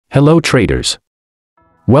Hello traders.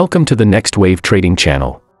 Welcome to the Next Wave Trading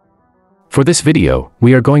channel. For this video,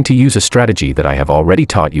 we are going to use a strategy that I have already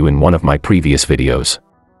taught you in one of my previous videos.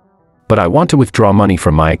 But I want to withdraw money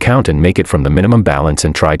from my account and make it from the minimum balance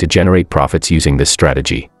and try to generate profits using this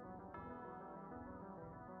strategy.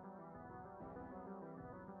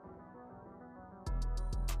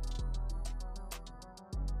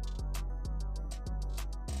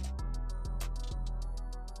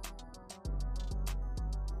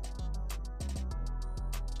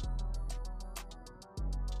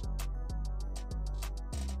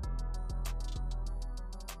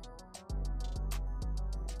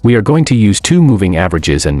 We are going to use two moving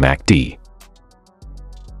averages and MACD.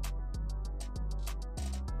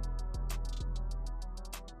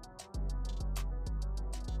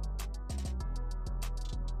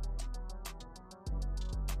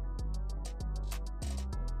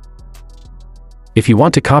 If you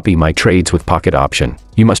want to copy my trades with pocket option,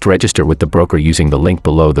 you must register with the broker using the link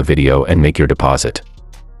below the video and make your deposit.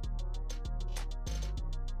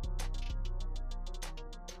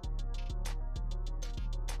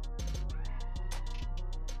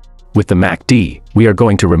 With the MACD, we are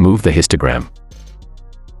going to remove the histogram.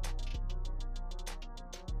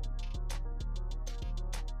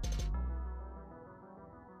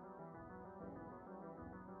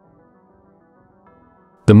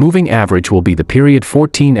 The moving average will be the period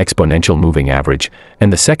 14 exponential moving average,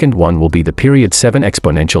 and the second one will be the period 7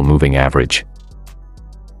 exponential moving average.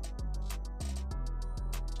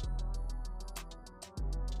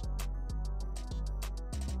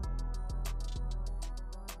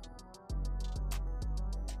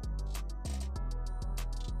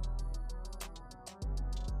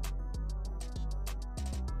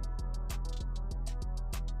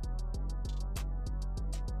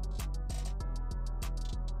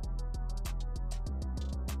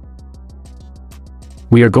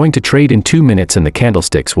 We are going to trade in 2 minutes and the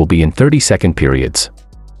candlesticks will be in 30-second periods.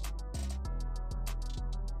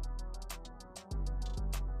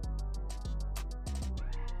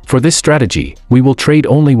 For this strategy, we will trade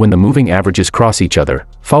only when the moving averages cross each other,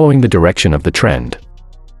 following the direction of the trend.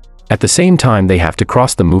 At the same time, they have to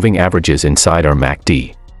cross the moving averages inside our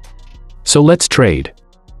MACD. So let's trade.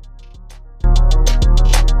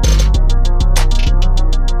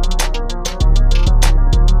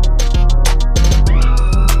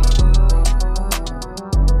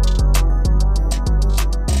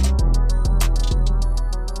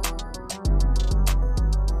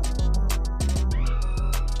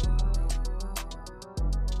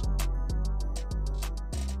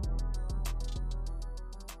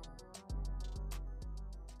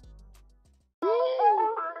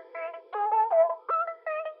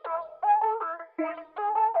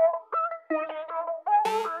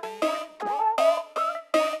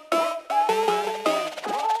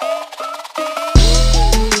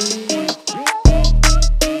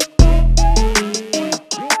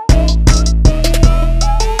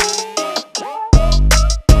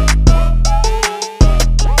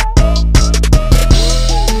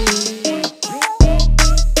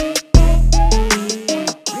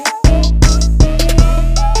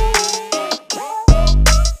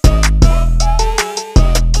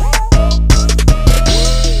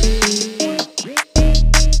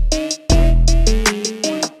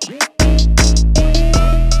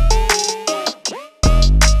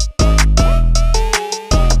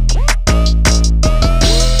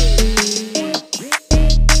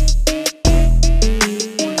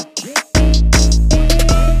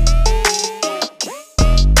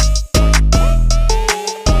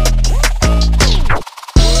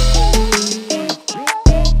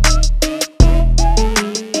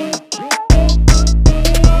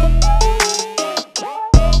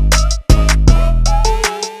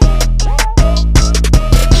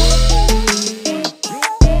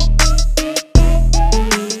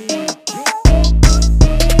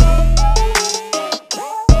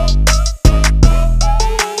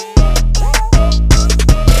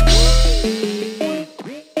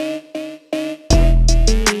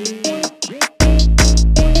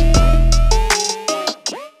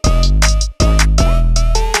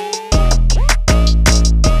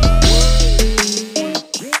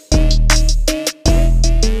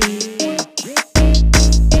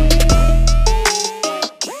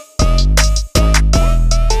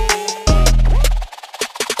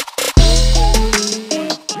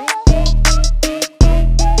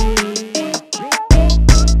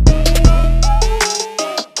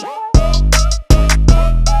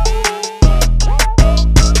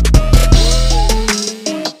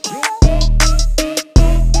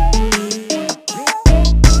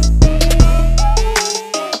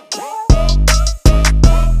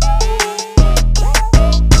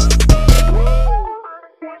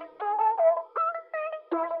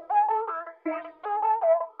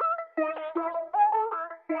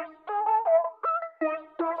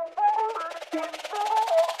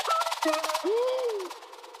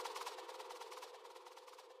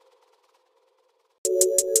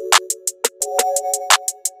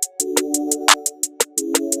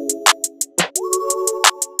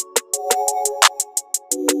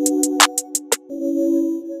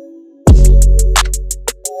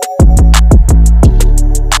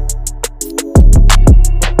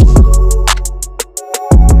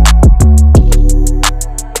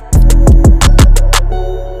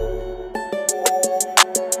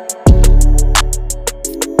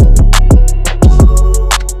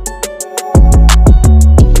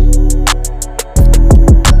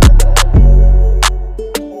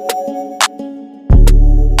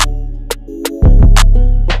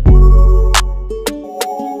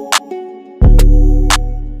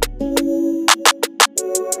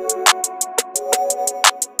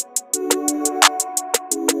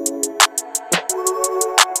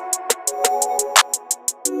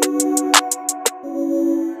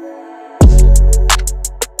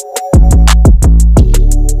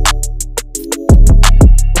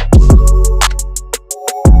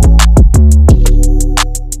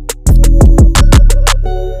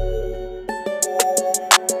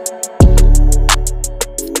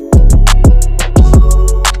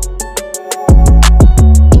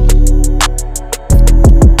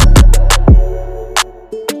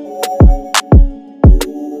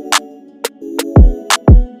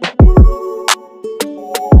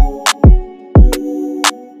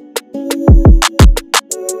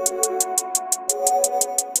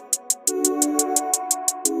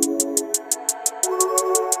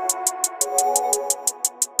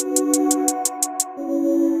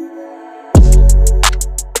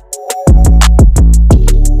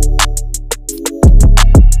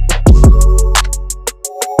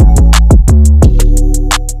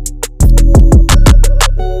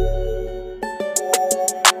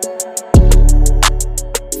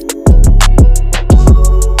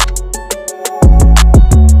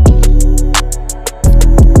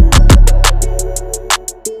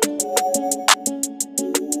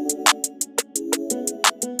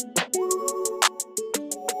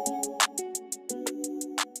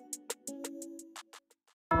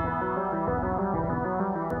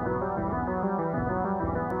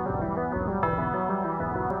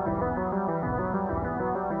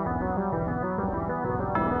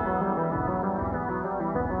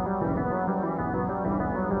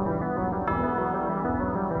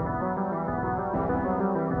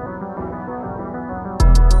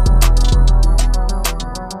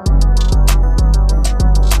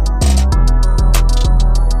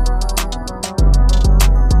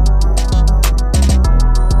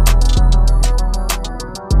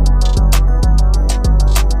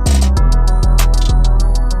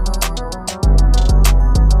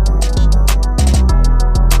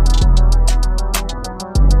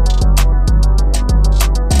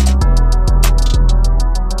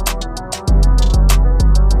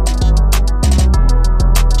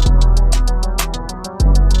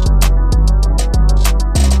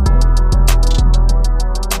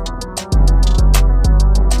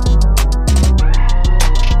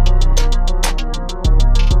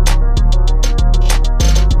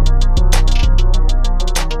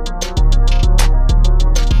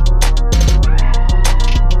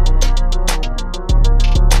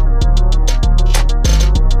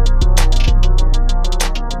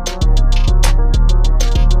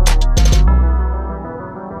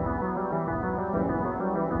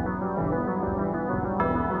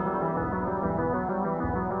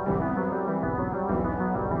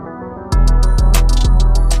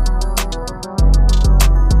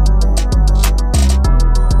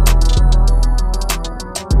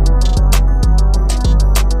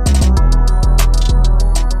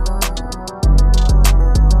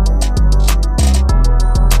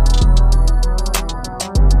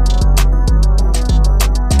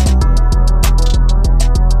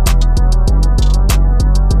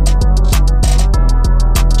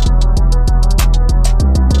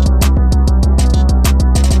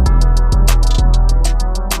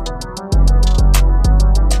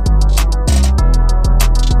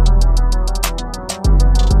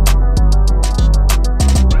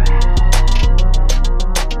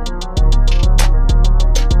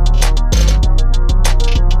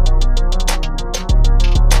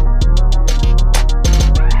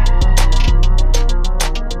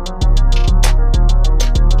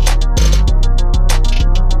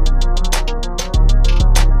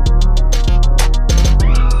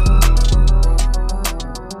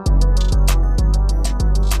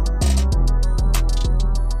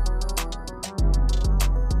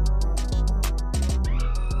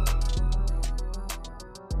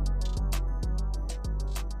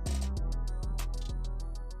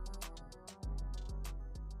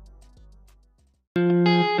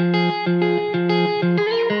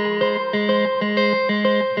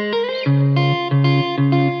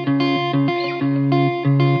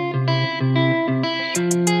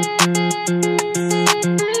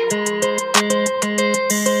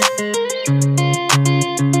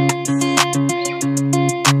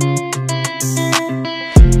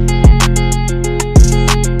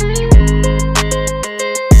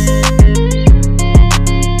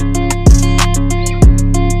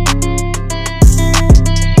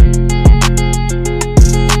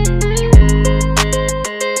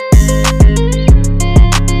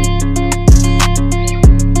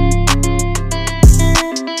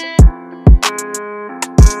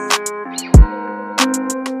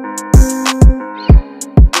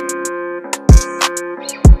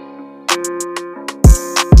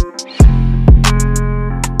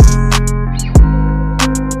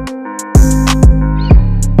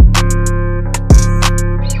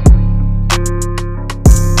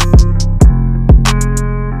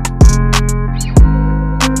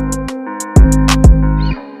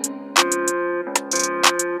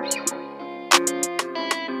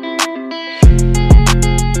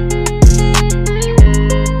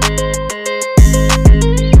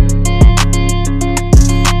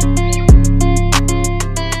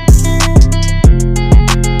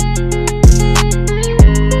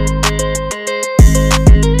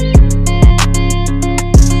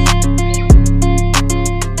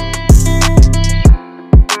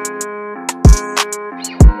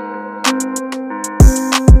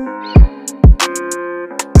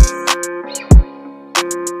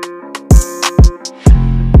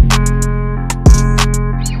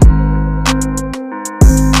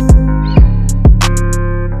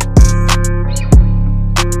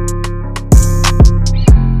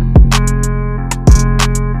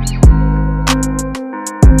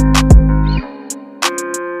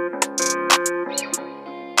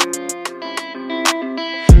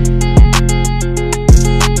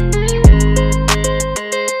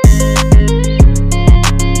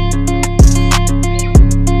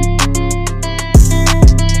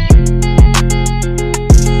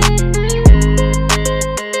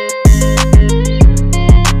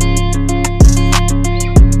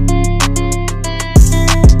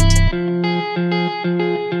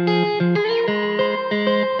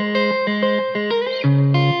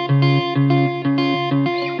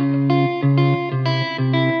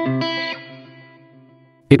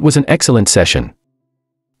 It was an excellent session.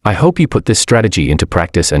 I hope you put this strategy into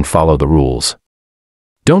practice and follow the rules.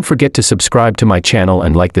 Don't forget to subscribe to my channel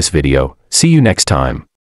and like this video. See you next time.